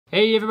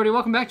Hey everybody,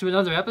 welcome back to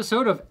another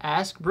episode of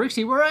Ask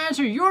Bricksie, where I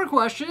answer your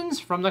questions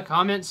from the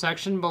comment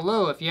section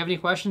below. If you have any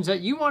questions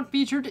that you want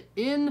featured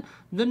in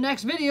the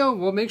next video,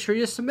 we'll make sure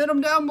you submit them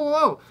down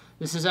below.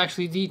 This is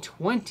actually the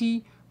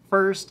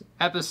 21st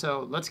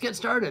episode. Let's get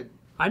started.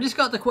 I just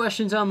got the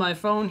questions on my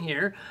phone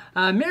here.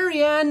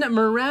 Marianne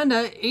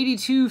Miranda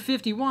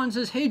 8251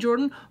 says, "Hey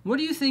Jordan, what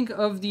do you think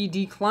of the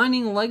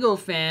declining LEGO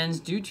fans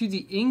due to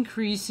the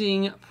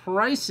increasing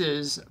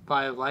prices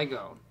by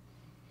LEGO?"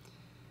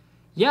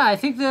 Yeah, I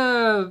think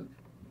that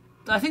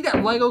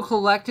LEGO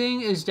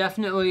collecting is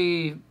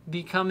definitely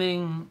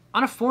becoming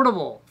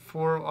unaffordable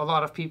for a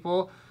lot of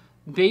people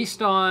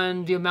based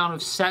on the amount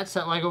of sets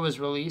that LEGO is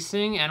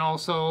releasing and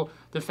also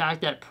the fact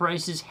that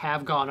prices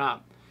have gone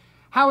up.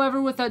 However,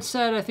 with that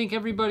said, I think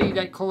everybody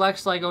that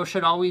collects LEGO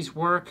should always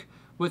work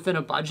within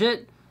a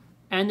budget,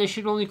 and they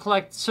should only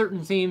collect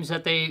certain themes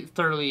that they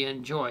thoroughly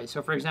enjoy.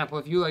 So for example,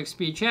 if you like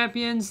Speed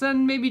Champions,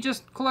 then maybe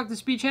just collect the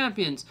Speed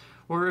Champions.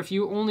 Or if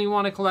you only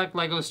want to collect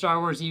LEGO Star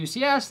Wars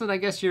UCS, then I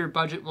guess your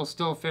budget will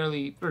still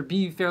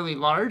be fairly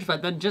large,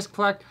 but then just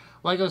collect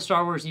LEGO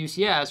Star Wars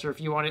UCS. Or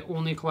if you want to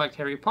only collect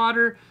Harry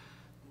Potter,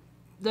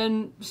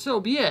 then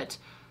so be it.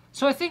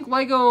 So I think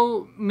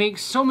LEGO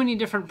makes so many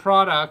different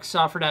products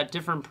offered at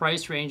different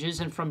price ranges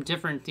and from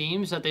different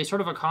themes that they sort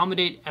of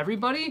accommodate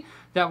everybody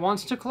that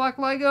wants to collect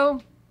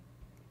LEGO.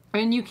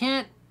 And you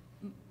can't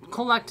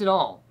collect it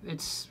all.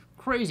 It's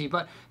crazy.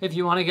 But if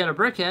you want to get a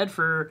Brickhead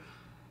for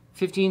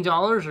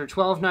 $15 or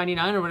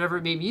 $12.99 or whatever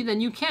it may be, then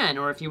you can.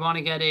 Or if you want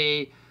to get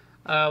a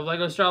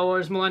LEGO Star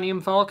Wars Millennium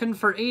Falcon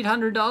for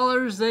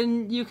 $800,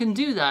 then you can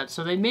do that.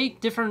 So they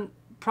make different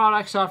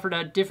products offered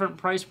at different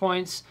price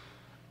points.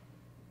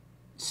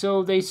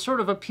 So they sort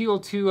of appeal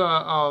to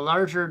a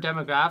larger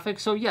demographic.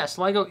 So yes,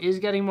 LEGO is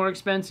getting more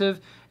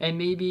expensive, and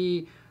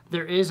maybe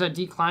there is a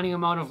declining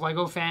amount of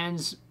LEGO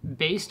fans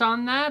based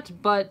on that,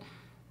 but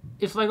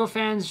if LEGO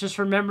fans just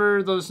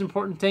remember those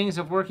important things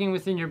of working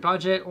within your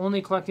budget, only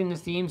collecting the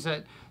themes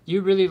that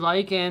you really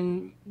like,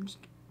 and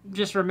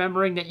just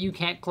remembering that you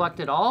can't collect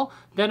it all,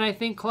 then I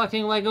think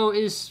collecting LEGO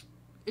is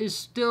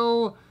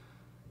still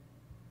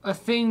a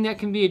thing that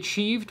can be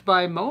achieved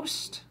by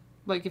most.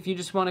 Like if you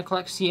just want to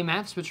collect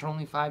CMFs, which are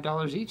only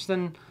 $5 each,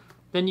 then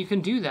you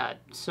can do that.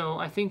 So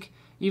I think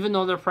even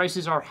though their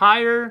prices are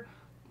higher,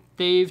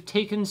 they've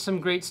taken some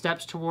great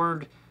steps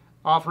toward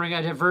offering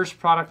a diverse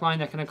product line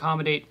that can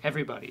accommodate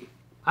everybody.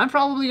 I'm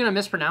probably going to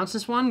mispronounce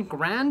this one.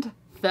 Grand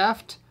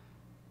Theft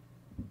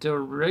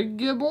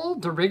Dirigible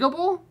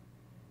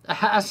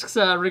asks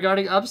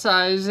regarding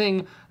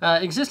upsizing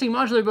existing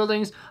modular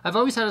buildings. I've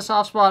always had a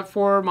soft spot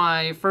for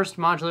my first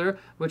modular,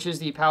 which is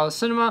the Palace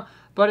Cinema,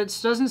 but it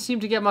doesn't seem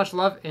to get much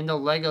love in the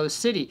LEGO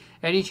City.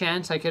 Any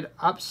chance I could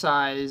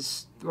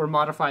upsize or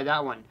modify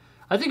that one?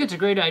 I think it's a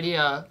great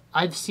idea.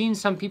 I've seen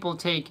some people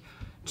take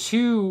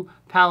two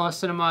Palace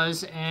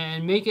Cinemas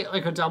and make it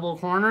like a double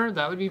corner.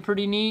 That would be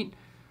pretty neat.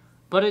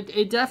 But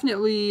it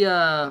definitely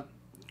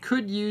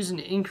could use an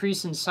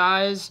increase in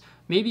size.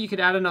 Maybe you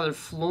could add another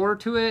floor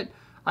to it.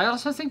 I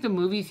also think the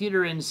movie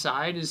theater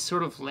inside is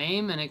sort of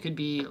lame and it could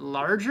be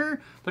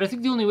larger. But I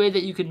think the only way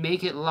that you could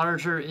make it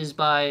larger is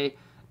by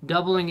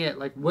doubling it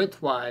like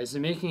width-wise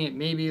and making it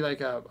maybe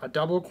like a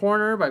double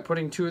corner by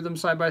putting two of them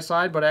side by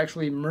side, but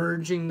actually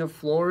merging the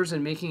floors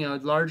and making a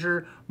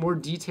larger, more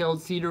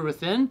detailed theater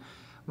within.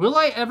 Will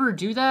I ever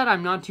do that?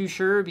 I'm not too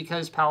sure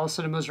because Palace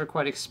Cinemas are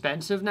quite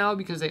expensive now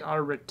because they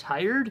are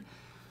retired.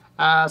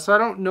 So I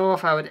don't know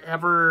if I would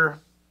ever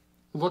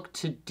look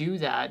to do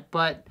that,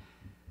 but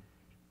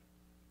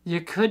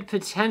you could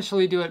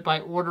potentially do it by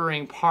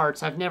ordering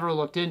parts. I've never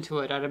looked into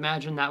it. I'd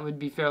imagine that would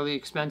be fairly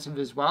expensive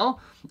as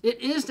well.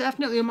 It is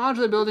definitely a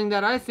modular building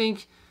that I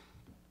think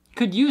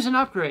could use an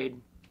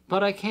upgrade,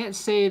 but I can't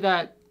say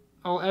that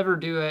I'll ever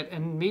do it,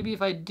 and maybe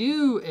if I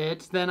do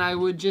it, then I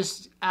would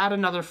just add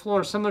another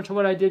floor, similar to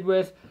what I did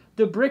with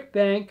the Brick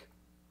Bank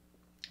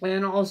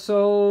and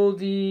also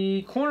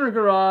the Corner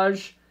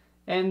Garage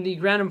and the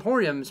Grand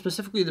Emporium.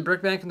 Specifically the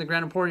Brick Bank and the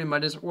Grand Emporium, I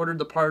just ordered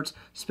the parts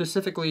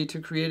specifically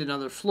to create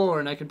another floor,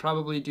 and I could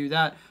probably do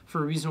that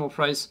for a reasonable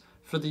price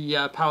for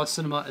the Palace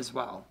Cinema as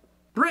well.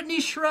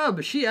 Brittany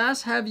Shrub, she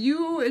asks, have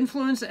you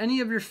influenced any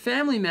of your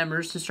family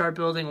members to start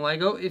building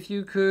LEGO? If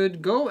you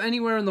could go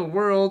anywhere in the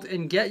world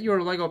and get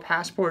your LEGO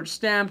passport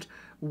stamped,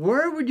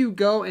 where would you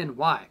go and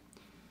why?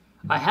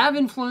 I have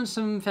influenced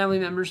some family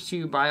members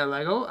to buy a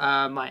LEGO.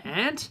 My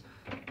aunt,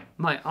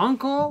 my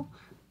uncle,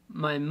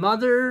 my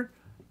mother,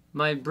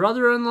 my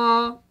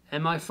brother-in-law,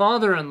 and my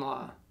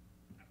father-in-law.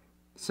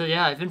 So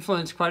yeah, I've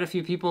influenced quite a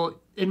few people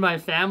in my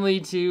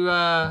family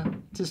to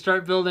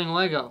start building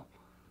LEGO.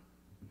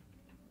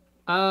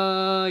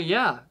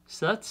 Yeah,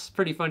 so that's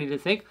pretty funny to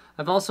think.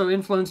 I've also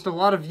influenced a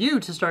lot of you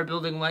to start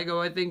building LEGO,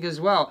 I think,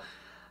 as well.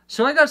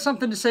 So I got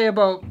something to say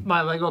about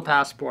my LEGO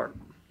passport.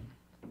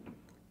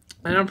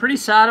 And I'm pretty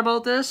sad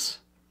about this.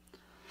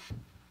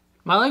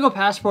 My LEGO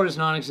passport is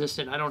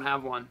non-existent. I don't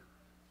have one.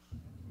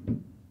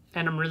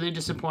 And I'm really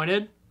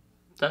disappointed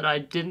that I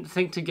didn't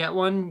think to get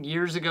one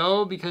years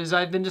ago because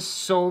I've been to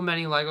so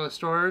many LEGO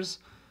stores.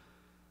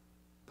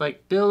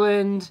 Like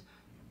Billund,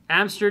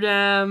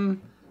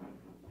 Amsterdam,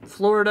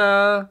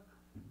 Florida,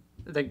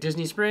 like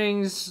Disney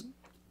Springs,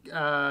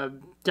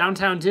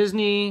 downtown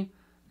Disney,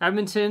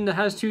 Edmonton that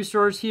has 2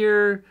 stores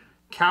here,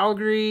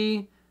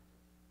 Calgary,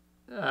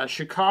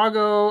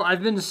 Chicago.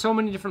 I've been to so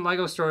many different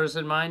Lego stores,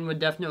 and mine would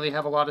definitely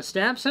have a lot of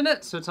stamps in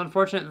it, so it's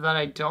unfortunate that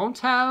I don't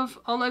have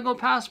a Lego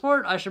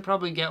passport. I should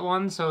probably get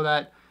one so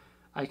that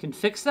I can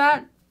fix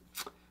that,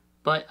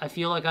 but I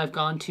feel like I've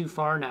gone too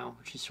far now,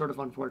 which is sort of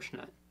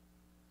unfortunate.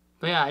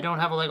 But yeah, I don't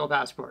have a Lego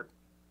passport.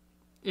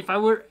 If I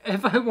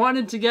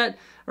wanted to get,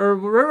 or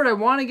where would I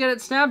want to get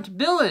it stamped?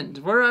 Billund,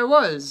 where I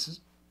was,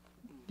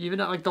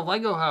 even at like the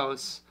Lego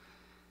house,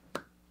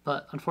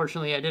 but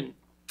unfortunately I didn't.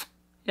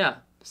 Yeah.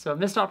 So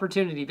missed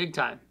opportunity big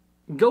time.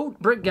 Goat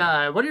Brick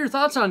Guy, what are your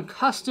thoughts on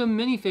custom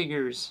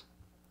minifigures?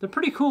 They're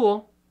pretty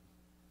cool.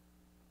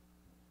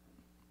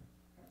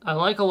 I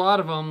like a lot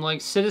of them,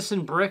 like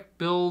Citizen Brick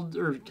build,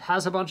 or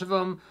has a bunch of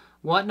them.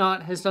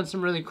 Whatnot has done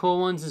some really cool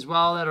ones as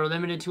well that are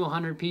limited to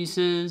 100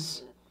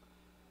 pieces.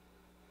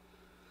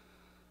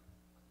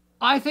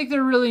 I think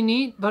they're really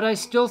neat, but I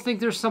still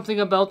think there's something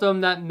about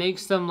them that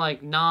makes them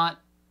like not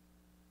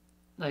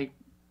like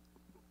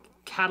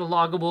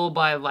catalogable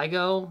by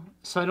Lego,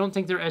 so I don't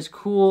think they're as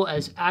cool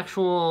as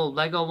actual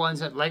Lego ones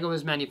that Lego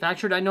has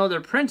manufactured. I know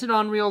they're printed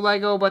on real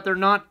Lego, but they're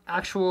not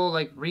actual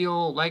like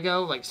real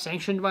Lego, like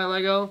sanctioned by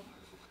Lego.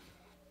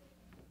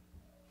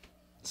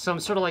 So I'm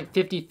sort of like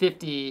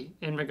 50-50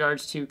 in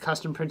regards to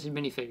custom printed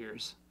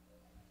minifigures.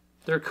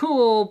 They're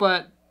cool,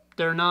 but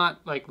they're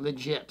not like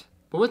legit.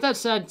 But with that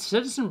said,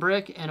 Citizen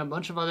Brick and a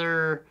bunch of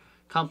other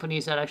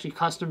companies that actually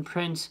custom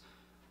print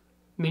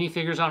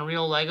minifigures on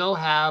real Lego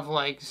have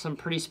like some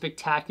pretty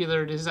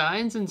spectacular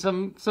designs and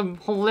some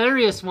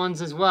hilarious ones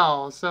as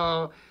well.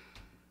 So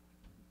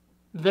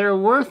they're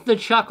worth the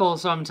chuckle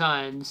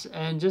sometimes,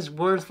 and just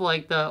worth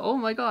like the, oh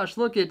my gosh,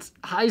 look, it's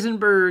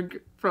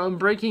Heisenberg from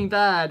Breaking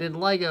Bad in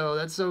Lego.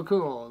 That's so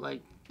cool.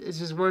 Like, it's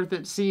just worth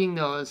it seeing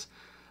those.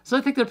 So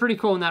I think they're pretty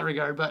cool in that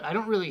regard, but I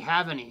don't really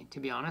have any,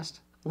 to be honest.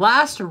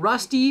 Last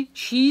Rusty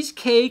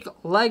Cheesecake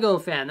Lego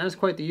fan. That is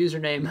quite the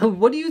username.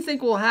 What do you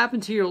think will happen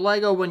to your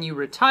Lego when you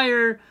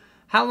retire?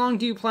 How long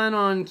do you plan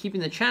on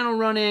keeping the channel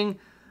running?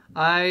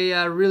 I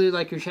really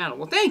like your channel.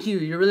 Well, thank you.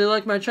 You really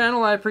like my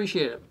channel. I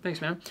appreciate it.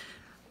 Thanks, man.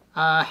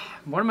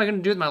 What am I going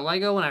to do with my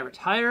Lego when I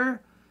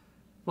retire?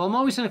 Well, I'm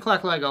always going to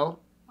collect Lego,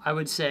 I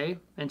would say,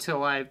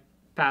 until I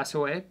pass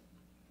away.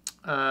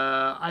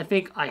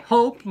 I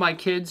hope my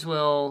kids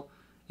will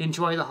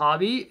enjoy the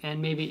hobby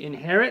and maybe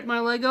inherit my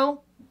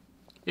Lego.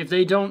 If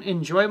they don't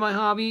enjoy my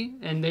hobby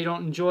and they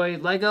don't enjoy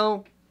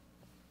Lego,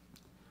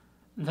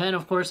 then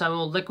of course I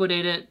will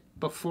liquidate it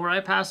before I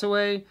pass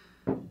away,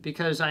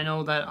 because I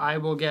know that I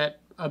will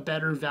get a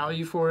better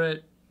value for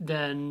it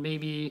than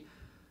maybe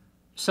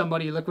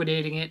somebody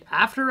liquidating it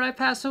after I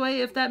pass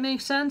away, if that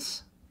makes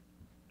sense,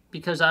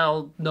 because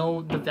I'll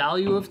know the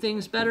value of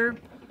things better.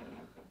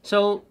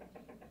 So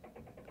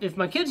if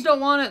my kids don't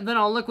want it, then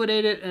I'll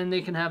liquidate it and they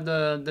can have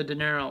the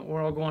dinero,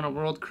 or I'll go on a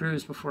world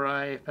cruise before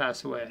I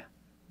pass away.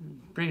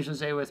 Bring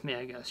Jose with me,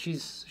 I guess.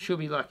 She'll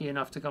be lucky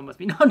enough to come with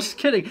me. No, I'm just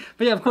kidding.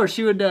 But yeah, of course,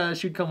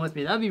 she'd come with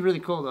me. That'd be really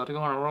cool, though, to go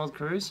on a world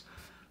cruise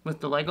with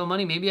the Lego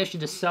money. Maybe I should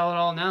just sell it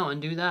all now and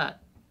do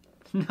that.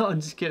 No, I'm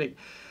just kidding.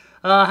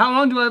 How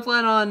long do I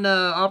plan on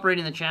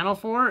operating the channel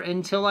for?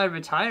 Until I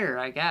retire,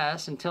 I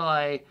guess. Until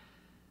I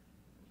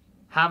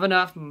have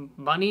enough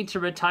money to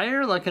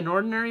retire like an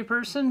ordinary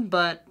person.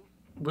 But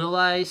will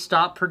I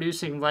stop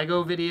producing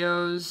Lego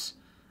videos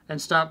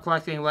and stop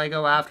collecting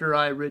Lego after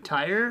I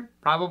retire?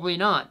 Probably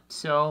not.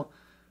 So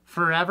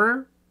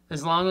forever,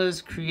 as long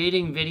as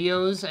creating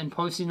videos and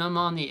posting them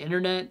on the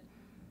internet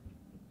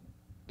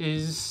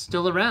is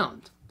still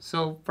around.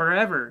 So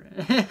forever.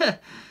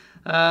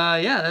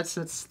 Yeah,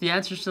 that's the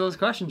answers to those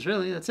questions,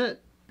 really. That's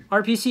it.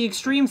 RPC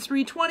Extreme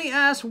 320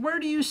 asks, where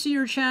do you see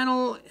your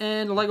channel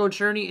and Lego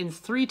journey in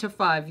 3 to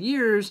 5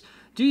 years?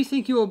 Do you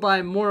think you will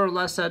buy more or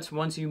less sets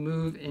once you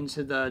move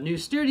into the new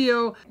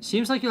studio?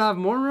 Seems like you'll have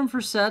more room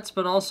for sets,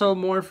 but also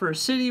more for a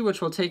city, which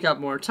will take up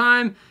more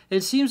time.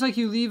 It seems like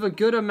you leave a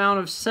good amount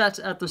of sets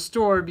at the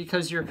store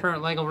because your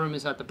current Lego room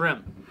is at the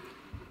brim.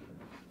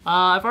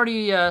 I've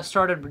already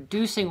started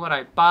reducing what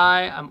I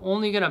buy. I'm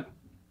only going to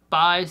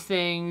buy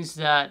things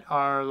that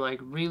are like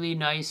really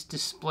nice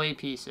display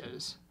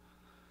pieces.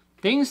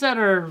 Things that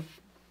are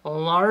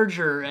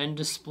larger and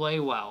display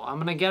well. I'm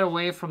going to get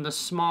away from the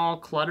small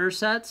clutter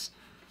sets,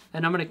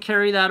 and I'm going to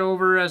carry that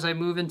over as I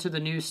move into the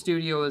new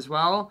studio as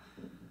well.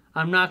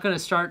 I'm not going to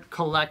start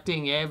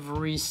collecting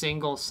every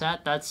single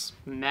set. That's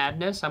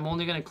madness. I'm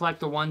only going to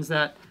collect the ones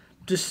that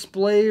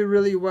display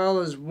really well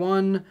as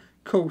one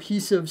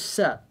cohesive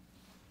set,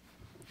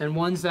 and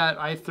ones that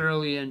I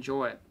thoroughly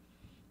enjoy.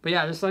 But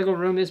yeah, this Lego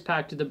room is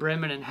packed to the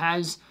brim, and it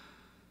has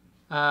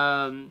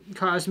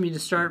caused me to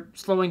start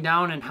slowing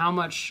down in how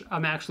much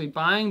I'm actually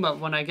buying. But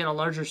when I get a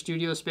larger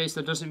studio space,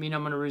 that doesn't mean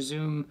I'm going to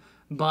resume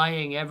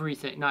buying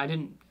everything. No, I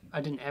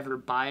didn't ever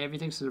buy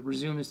everything, so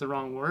resume is the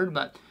wrong word,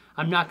 but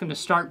I'm not going to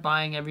start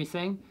buying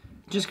everything.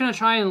 just going to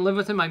try and live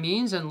within my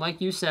means. And like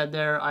you said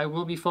there, I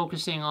will be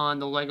focusing on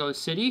the Lego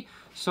city.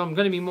 So I'm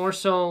going to be more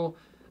so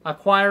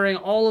acquiring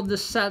all of the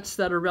sets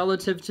that are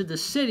relative to the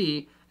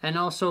city, and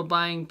also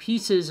buying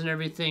pieces and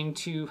everything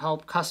to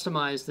help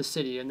customize the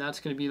city. And that's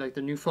going to be like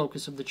the new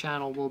focus of the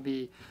channel, will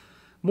be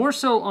more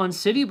so on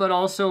city, but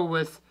also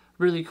with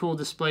really cool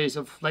displays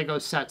of Lego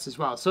sets as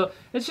well. So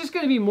it's just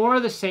going to be more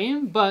of the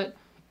same, but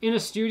in a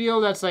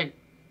studio that's like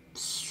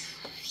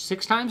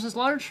 6 times as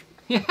large.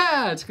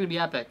 Yeah, it's going to be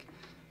epic.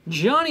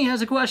 Johnny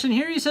has a question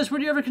here. He says,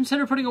 would you ever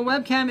consider putting a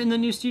webcam in the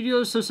new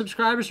studio so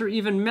subscribers or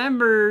even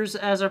members,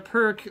 as a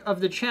perk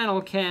of the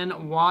channel,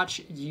 can watch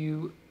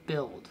you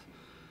build?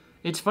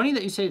 It's funny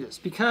that you say this,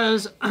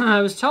 because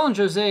I was telling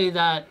Jose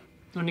that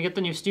when I get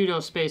the new studio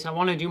space, I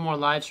want to do more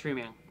live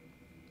streaming.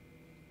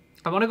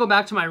 I want to go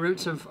back to my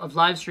roots of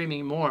live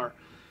streaming more.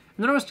 And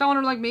then I was telling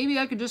her, like, maybe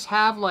I could just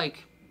have,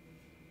 like,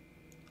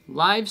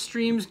 live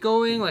streams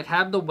going, like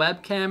have the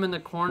webcam in the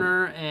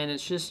corner, and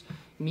it's just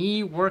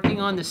me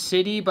working on the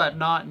city but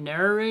not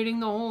narrating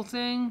the whole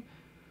thing.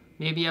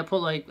 Maybe I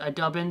put, like, I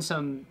dub in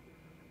some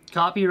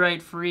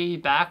copyright free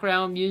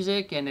background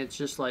music, and it's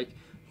just like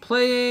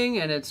playing,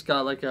 and it's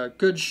got like a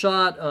good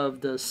shot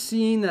of the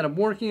scene that I'm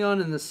working on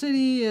in the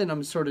city, and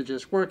I'm sort of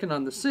just working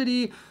on the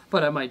city,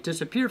 but I might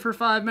disappear for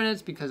 5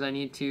 minutes because I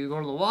need to go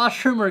to the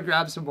washroom or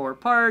grab some more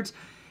parts,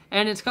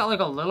 and it's got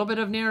like a little bit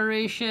of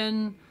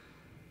narration,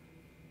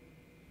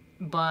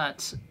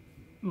 but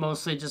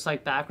mostly just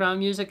like background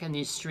music, and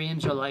these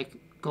streams are like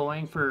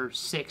going for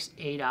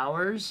 6-8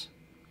 hours.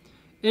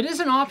 It is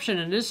an option,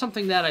 and it is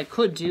something that I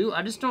could do.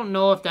 I just don't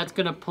know if that's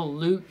going to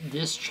pollute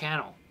this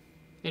channel.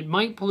 It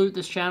might pollute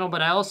this channel,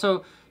 but I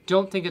also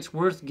don't think it's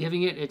worth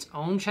giving it its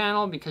own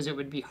channel, because it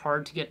would be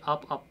hard to get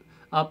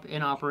up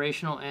and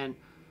operational and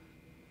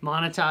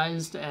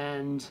monetized,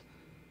 and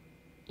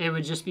it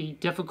would just be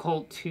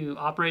difficult to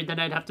operate. Then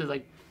I'd have to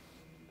like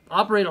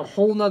operate a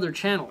whole nother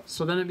channel.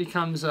 So then it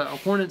becomes a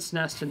hornet's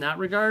nest in that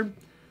regard.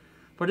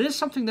 But it is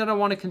something that I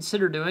want to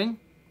consider doing.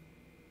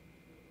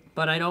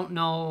 But I don't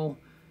know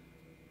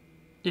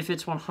if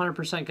it's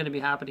 100% going to be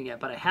happening yet.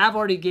 But I have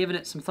already given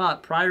it some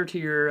thought prior to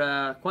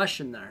your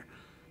question there,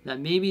 that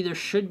maybe there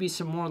should be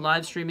some more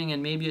live streaming,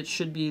 and maybe it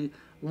should be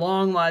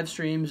long live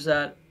streams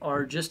that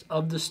are just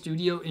of the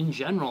studio in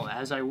general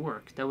as I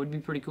work. That would be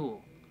pretty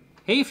cool.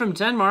 Hey, from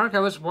Denmark, I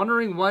was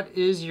wondering, what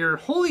is your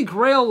holy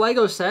grail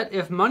Lego set?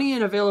 If money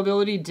and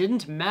availability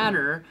didn't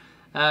matter,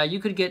 you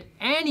could get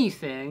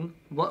anything,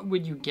 what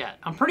would you get?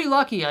 I'm pretty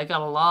lucky. I got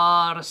a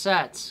lot of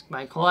sets.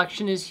 My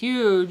collection is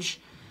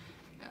huge.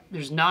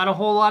 There's not a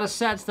whole lot of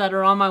sets that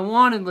are on my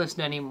wanted list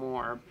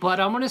anymore, but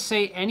I'm going to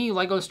say any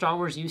Lego Star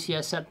Wars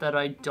UCS set that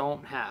I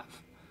don't have.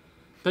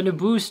 The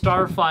Naboo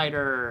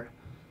Starfighter,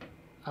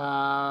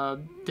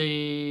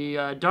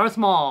 the Darth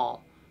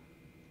Maul,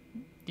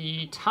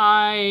 the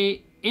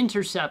TIE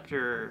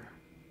Interceptor,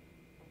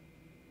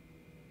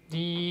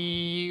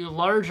 the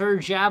larger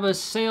Jabba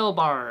sail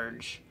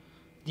barge,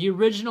 the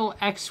original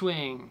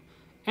X-Wing.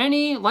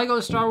 Any Lego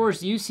Star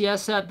Wars UCS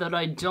set that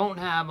I don't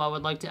have, I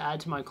would like to add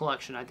to my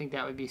collection. I think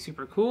that would be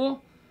super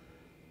cool.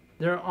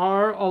 There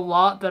are a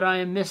lot that I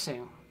am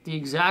missing. The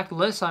exact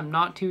list, I'm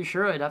not too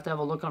sure. I'd have to have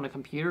a look on a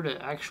computer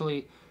to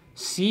actually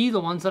see the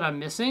ones that I'm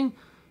missing,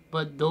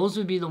 but those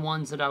would be the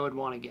ones that I would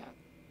want to get.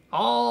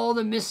 All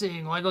the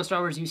missing Lego Star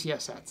Wars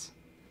UCS sets.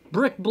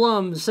 Brick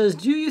Blum says,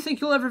 do you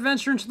think you'll ever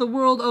venture into the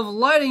world of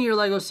lighting your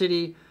Lego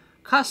city,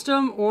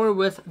 custom or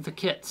with the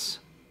kits?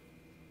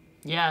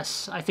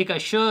 Yes, I think I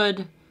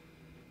should.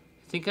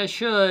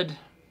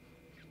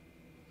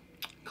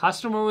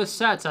 Custom or with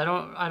sets, I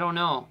don't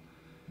know.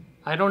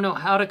 I don't know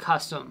how to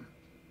custom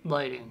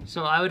lighting,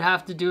 so I would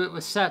have to do it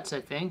with sets,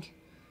 I think.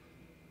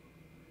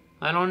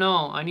 I don't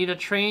know. I need a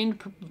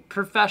trained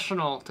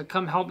professional to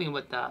come help me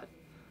with that,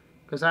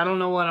 because I don't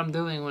know what I'm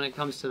doing when it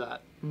comes to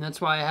that, and that's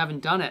why I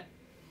haven't done it.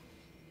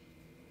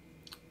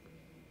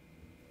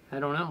 I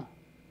don't know.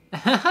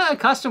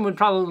 Custom would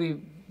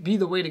probably be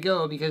the way to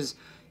go, because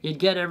you'd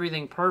get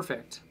everything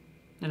perfect.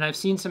 And I've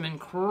seen some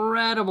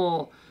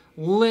incredible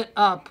lit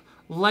up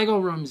Lego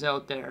rooms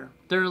out there.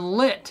 They're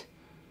lit.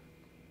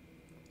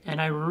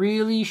 And I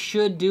really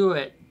should do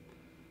it.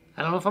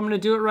 I don't know if I'm going to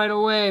do it right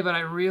away, but I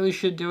really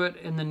should do it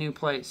in the new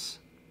place.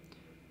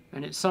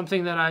 And it's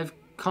something that I've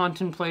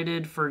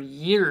contemplated for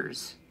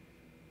years.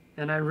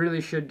 And I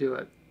really should do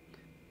it.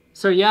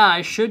 So yeah,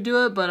 I should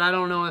do it, but I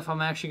don't know if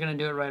I'm actually going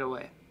to do it right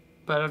away.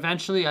 But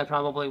eventually I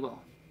probably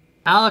will.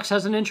 Alex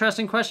has an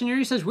interesting question here.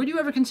 He says, would you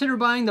ever consider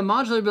buying the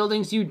modular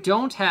buildings you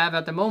don't have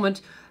at the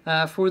moment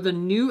for the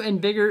new and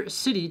bigger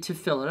city to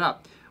fill it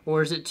up?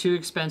 Or is it too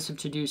expensive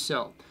to do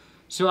so?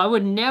 So I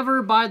would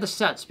never buy the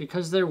sets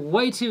because they're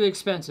way too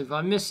expensive.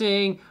 I'm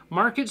missing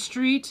Market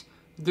Street,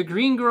 the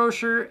Green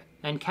Grocer,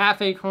 and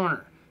Cafe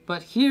Corner.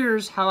 But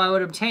here's how I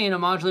would obtain a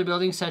modular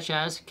building such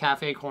as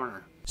Cafe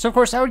Corner. So of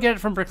course I would get it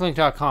from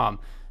bricklink.com.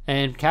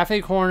 And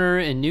Cafe Corner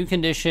in new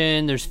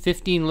condition, there's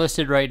 15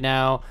 listed right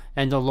now,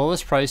 and the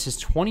lowest price is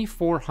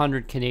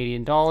 2,400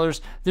 Canadian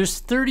dollars. There's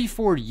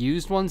 34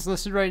 used ones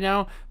listed right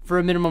now for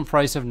a minimum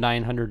price of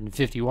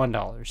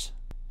 $951.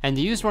 And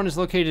the used one is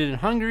located in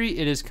Hungary.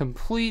 It is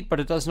complete, but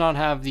it does not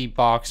have the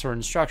box or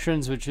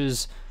instructions, which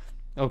is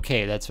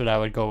okay. That's what I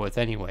would go with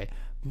anyway.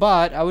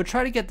 But I would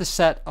try to get the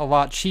set a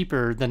lot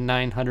cheaper than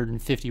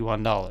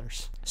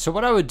 $951. So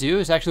what I would do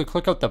is actually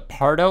click out the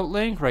part out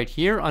link right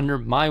here under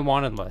my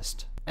wanted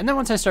list. And then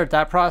once I start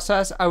that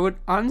process, I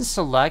would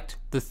unselect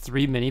the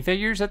 3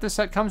 minifigures that the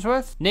set comes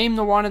with, name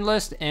the wanted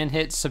list, and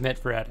hit submit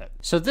for edit.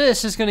 So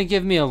this is going to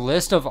give me a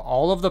list of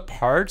all of the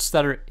parts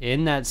that are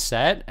in that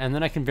set, and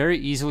then I can very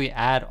easily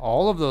add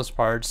all of those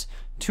parts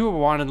to a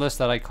wanted list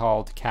that I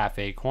called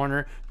Cafe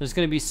Corner. There's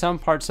going to be some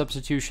part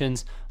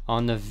substitutions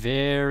on the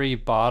very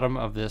bottom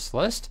of this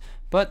list,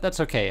 but that's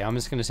okay. I'm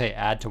just going to say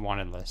add to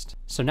wanted list.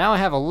 So now I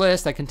have a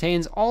list that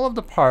contains all of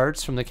the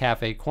parts from the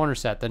Cafe Corner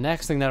set. The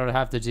next thing that I would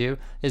have to do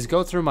is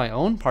go through my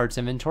own parts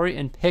inventory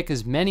and pick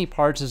as many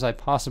parts as I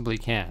possibly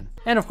can.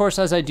 And of course,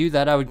 as I do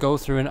that, I would go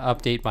through and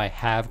update my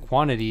have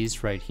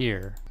quantities right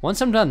here.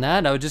 Once I'm done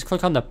that, I would just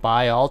click on the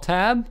buy all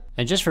tab.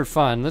 And just for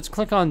fun, let's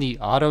click on the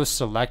auto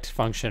select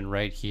function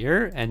right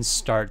here and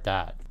start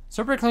that.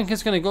 So Bricklink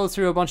is going to go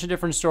through a bunch of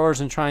different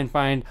stores and try and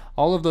find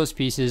all of those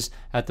pieces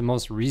at the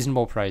most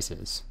reasonable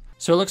prices.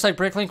 So it looks like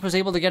Bricklink was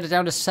able to get it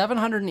down to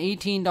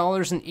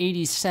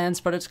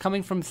 $718.80, but it's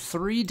coming from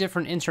 3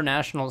 different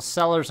international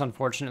sellers,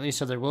 unfortunately,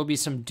 so there will be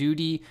some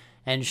duty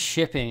and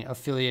shipping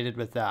affiliated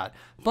with that.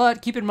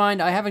 But keep in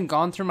mind, I haven't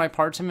gone through my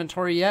parts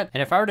inventory yet,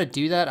 and if I were to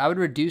do that, I would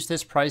reduce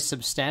this price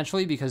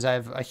substantially because I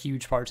have a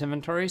huge parts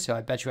inventory, so I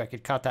bet you I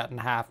could cut that in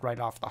half right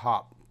off the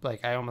hop.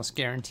 Like, I almost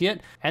guarantee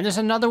it. And there's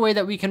another way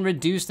that we can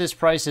reduce this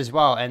price as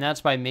well, and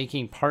that's by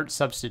making part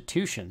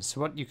substitutions.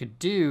 So what you could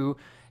do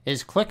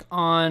is click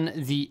on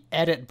the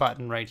edit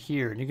button right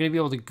here, and you're going to be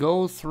able to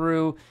go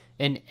through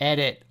and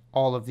edit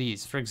all of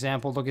these. For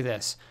example, look at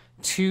this.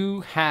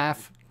 2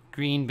 half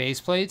green base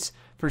plates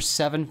for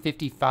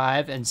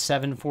 $755 and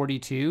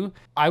 $742.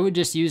 I would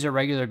just use a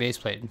regular base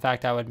plate. In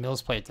fact, I would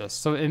mills plate this.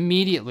 So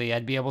immediately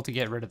I'd be able to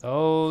get rid of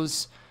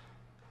those.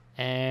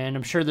 And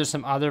I'm sure there's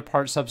some other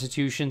part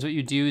substitutions. What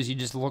you do is you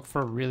just look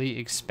for really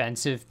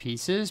expensive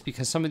pieces,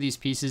 because some of these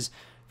pieces,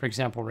 for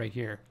example, right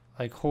here,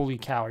 like, holy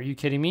cow, are you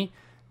kidding me?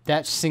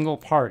 That single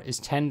part is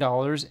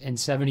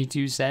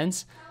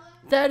 $10.72.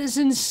 That is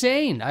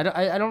insane.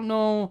 I don't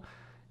know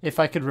if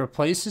I could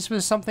replace this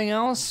with something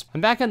else.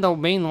 I'm back on the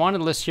main wanted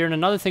list here, and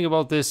another thing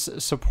about this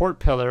support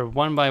pillar,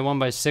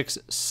 1x1x6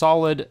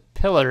 solid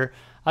pillar,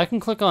 I can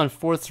click on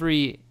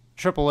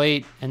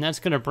 43888, and that's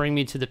going to bring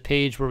me to the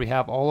page where we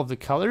have all of the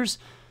colors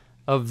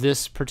of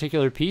this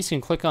particular piece,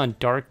 and click on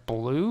dark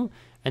blue.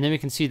 And then we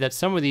can see that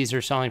some of these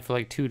are selling for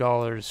like $2,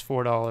 $4,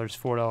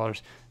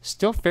 $4.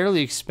 Still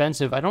fairly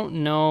expensive. I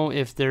don't know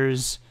if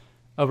there's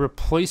a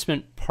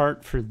replacement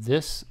part for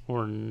this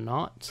or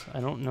not. I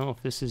don't know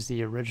if this is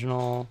the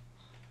original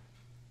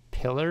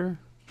pillar.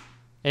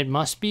 It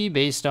must be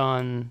based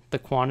on the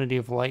quantity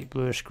of light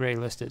bluish gray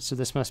listed. So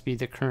this must be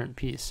the current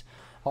piece.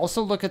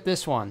 Also look at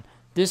this one.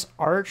 This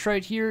arch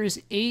right here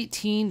is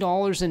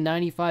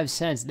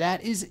 $18.95.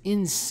 That is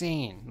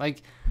insane.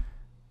 Like,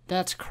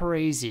 that's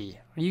crazy.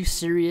 Are you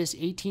serious?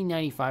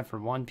 $18.95 for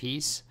one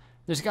piece?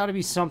 There's got to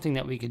be something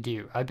that we could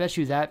do. I bet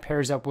you that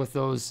pairs up with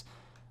those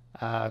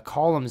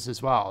columns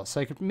as well.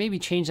 So I could maybe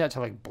change that to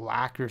like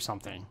black or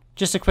something.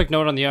 Just a quick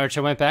note on the arch.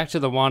 I went back to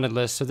the wanted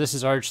list. So this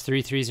is arch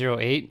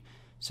 3308.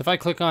 So if I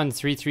click on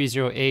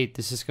 3308,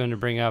 this is going to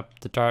bring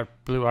up the dark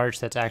blue arch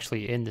that's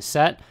actually in the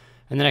set.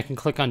 And then I can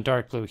click on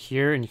dark blue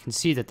here, and you can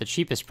see that the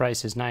cheapest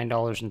price is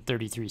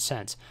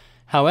 $9.33.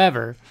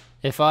 However,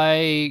 if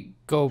I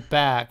go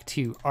back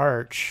to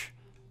arch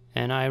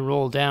and I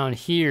roll down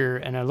here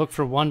and I look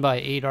for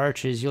 1x8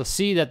 arches, you'll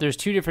see that there's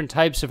 2 different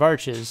types of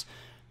arches.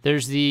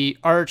 There's the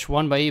arch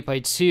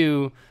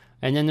 1x8x2,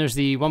 and then there's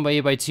the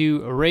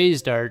 1x8x2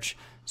 raised arch.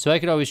 So I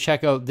could always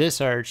check out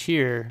this arch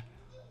here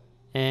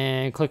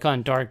and click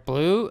on dark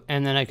blue,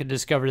 and then I could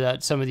discover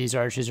that some of these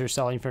arches are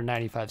selling for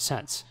 95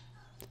 cents.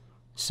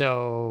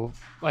 So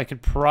I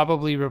could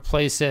probably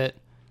replace it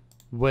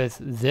with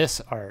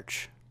this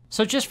arch.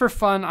 So just for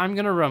fun, I'm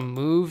going to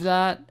remove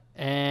that,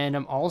 and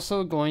I'm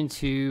also going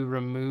to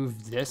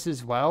remove this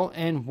as well.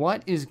 And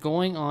what is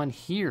going on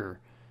here?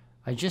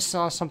 I just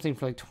saw something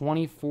for like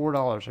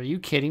 $24. Are you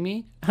kidding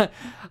me?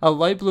 A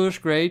light bluish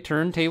gray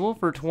turntable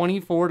for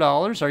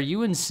 $24? Are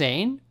you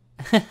insane?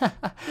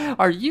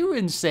 Are you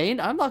insane?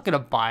 I'm not going to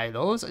buy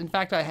those. In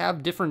fact, I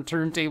have different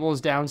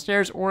turntables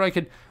downstairs, or I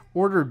could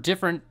order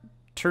different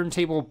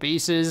turntable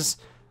bases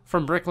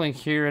from Bricklink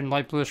here in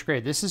light bluish gray.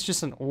 This is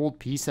just an old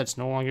piece that's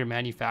no longer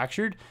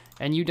manufactured,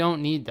 and you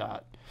don't need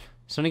that.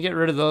 So I'm going to get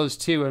rid of those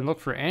too and look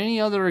for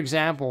any other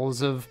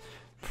examples of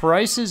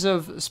prices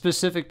of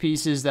specific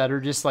pieces that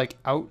are just like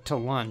out to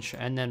lunch,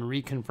 and then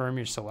reconfirm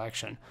your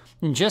selection.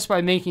 And just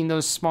by making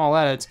those small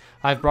edits,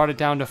 I've brought it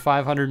down to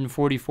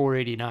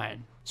 $544.89.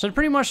 So to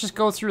pretty much just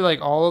go through like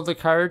all of the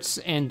carts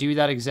and do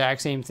that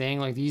exact same thing.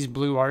 Like these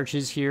blue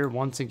arches here,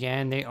 once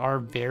again, they are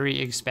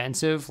very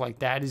expensive. Like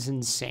that is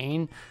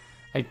insane.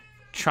 I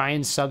try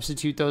and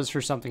substitute those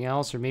for something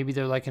else, or maybe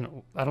they're like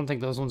I don't think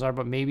those ones are,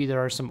 but maybe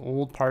there are some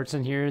old parts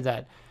in here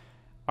that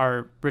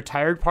are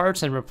retired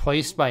parts and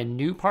replaced by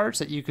new parts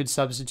that you could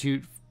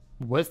substitute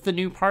with the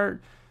new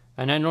part.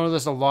 And I know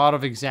there's a lot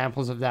of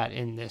examples of that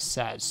in this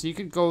set. So you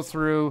could go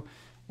through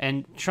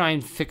and try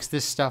and fix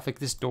this stuff. Like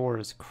this door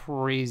is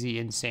crazy,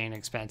 insane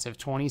expensive.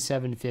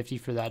 $27.50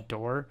 for that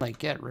door. Like,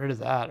 get rid of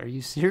that. Are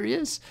you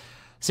serious?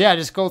 So yeah,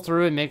 just go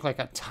through and make like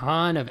a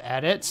ton of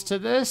edits to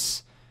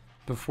this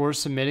before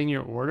submitting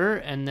your order.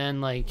 And then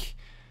like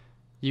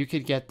you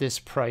could get this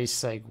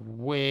price like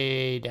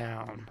way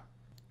down.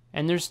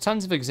 And there's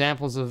tons of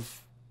examples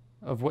of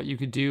what you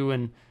could do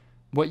and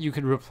what you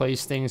could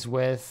replace things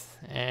with.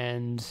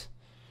 And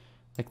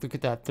like, look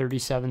at that,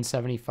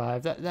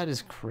 $37.75. That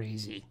is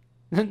crazy.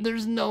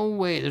 There's no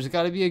way. There's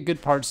got to be a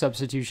good part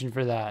substitution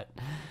for that.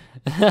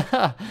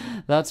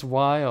 That's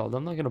wild.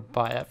 I'm not going to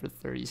buy that for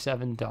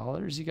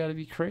 $37. You got to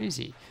be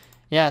crazy.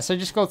 Yeah, so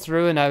just go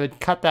through and I would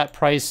cut that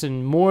price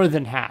in more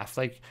than half.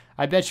 Like,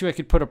 I bet you I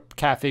could put a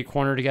cafe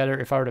corner together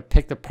if I were to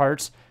pick the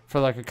parts for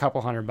like a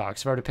couple $100.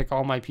 If I were to pick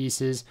all my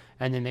pieces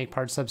and then make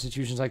part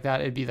substitutions like that,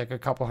 it'd be like a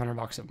couple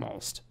 $100 at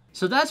most.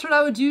 So that's what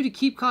I would do to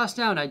keep costs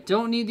down. I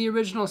don't need the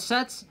original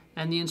sets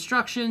and the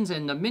instructions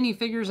and the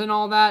minifigures and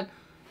all that.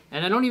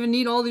 And I don't even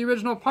need all the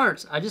original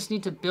parts. I just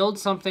need to build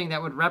something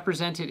that would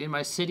represent it in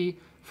my city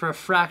for a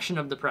fraction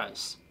of the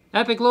price.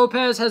 Epic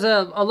Lopez has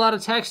a lot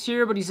of text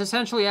here, but he's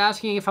essentially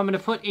asking if I'm going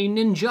to put a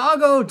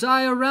Ninjago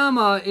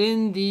diorama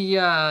in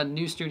the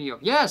new studio.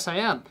 Yes, I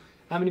am.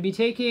 I'm going to be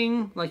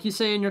taking, like you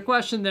say in your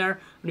question there,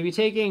 I'm going to be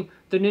taking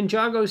the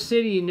Ninjago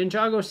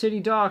City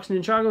Docks,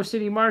 Ninjago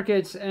City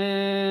Markets,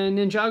 and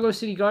Ninjago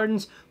City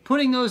Gardens,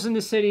 putting those in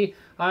the city.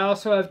 I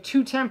also have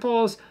 2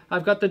 temples.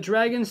 I've got the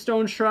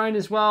Dragonstone Shrine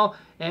as well.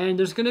 And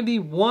there's going to be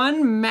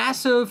one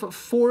massive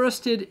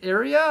forested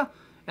area.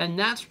 And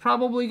that's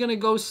probably going to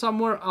go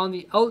somewhere on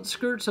the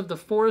outskirts of the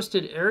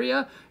forested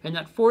area. And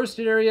that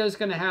forested area is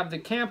going to have the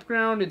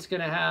campground. It's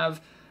going to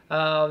have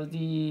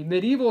the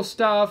medieval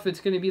stuff.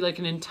 It's going to be like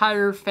an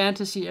entire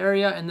fantasy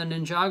area. And the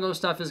Ninjago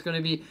stuff is going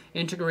to be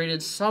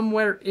integrated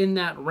somewhere in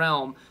that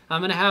realm.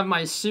 I'm going to have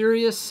my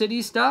serious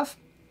city stuff.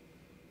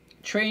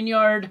 Train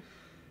yard.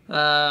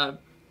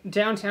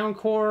 Downtown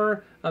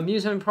core,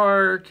 amusement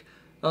park,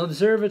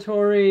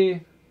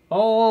 observatory,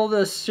 all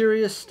the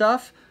serious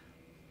stuff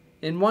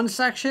in one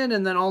section,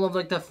 and then all of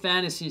like the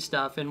fantasy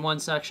stuff in one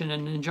section,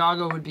 and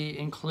Ninjago would be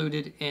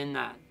included in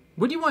that.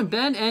 Would you want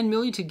Ben and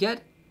Millie to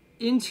get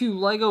into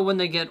Lego when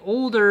they get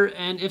older,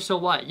 and if so,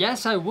 why?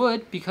 Yes, I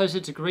would, because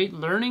it's a great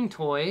learning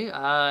toy.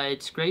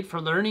 It's great for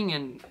learning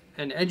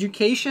and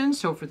education,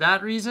 so for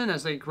that reason,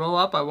 as they grow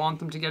up, I want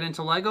them to get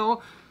into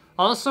Lego.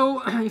 Also,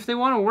 if they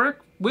want to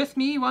work with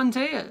me one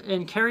day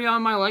and carry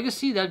on my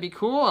legacy, that'd be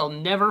cool. I'll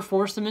never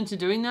force them into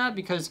doing that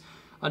because,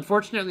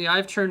 unfortunately,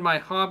 I've turned my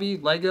hobby,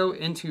 Lego,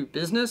 into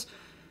business.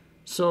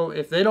 So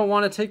if they don't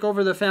want to take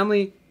over the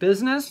family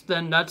business,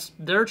 then that's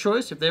their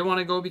choice. If they want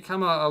to go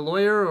become a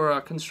lawyer or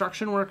a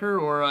construction worker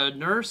or a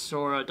nurse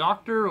or a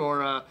doctor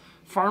or a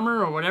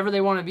farmer or whatever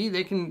they want to be,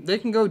 they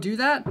can go do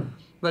that.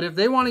 But if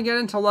they want to get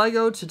into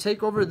Lego to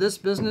take over this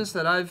business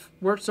that I've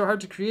worked so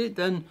hard to create,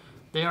 then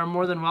they are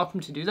more than welcome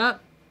to do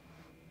that.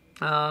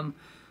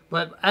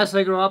 But as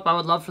they grow up, I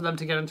would love for them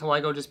to get into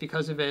Lego just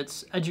because of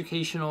its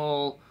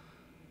educational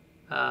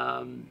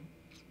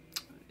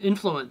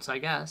influence, I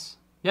guess.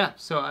 Yeah,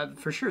 so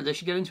for sure, they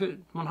should get into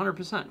it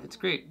 100%. It's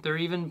great. They're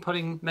even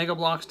putting Mega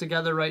Bloks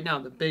together right now,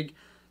 the big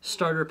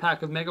starter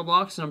pack of Mega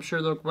Bloks, and I'm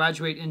sure they'll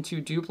graduate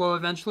into Duplo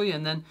eventually,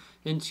 and then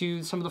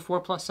into some of the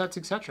 4+ sets,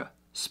 etc.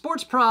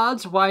 Sports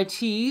Prods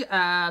YT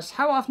asks,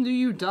 how often do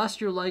you dust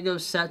your Lego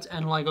sets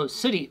and Lego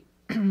City?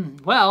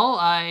 Well,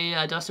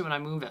 I dust it when I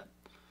move it.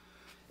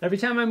 Every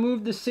time I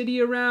move the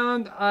city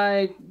around,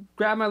 I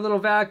grab my little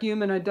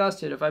vacuum and I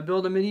dust it. If I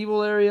build a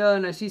medieval area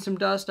and I see some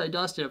dust, I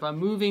dust it. If I'm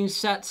moving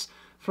sets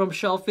from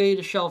shelf A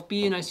to shelf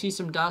B and I see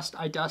some dust,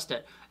 I dust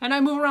it. And I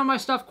move around my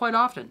stuff quite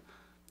often.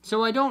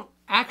 So I don't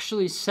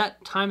actually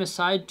set time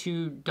aside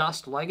to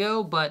dust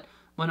Lego, but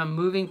when I'm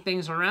moving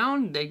things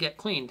around, they get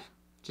cleaned.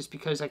 Just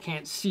because I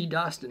can't see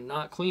dust and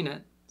not clean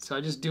it. So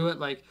I just do it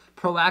like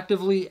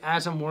proactively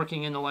as I'm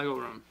working in the Lego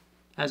room.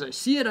 As I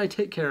see it, I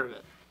take care of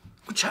it.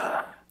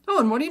 Oh,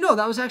 and what do you know?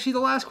 That was actually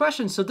the last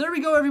question. So there we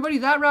go, everybody.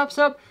 That wraps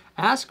up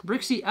Ask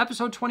Bricksie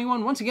episode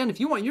 21. Once again, if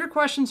you want your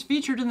questions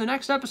featured in the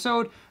next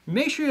episode,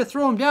 make sure you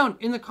throw them down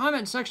in the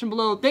comment section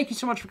below. Thank you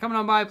so much for coming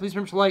on by. Please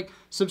remember to like,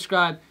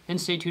 subscribe, and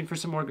stay tuned for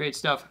some more great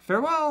stuff.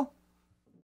 Farewell.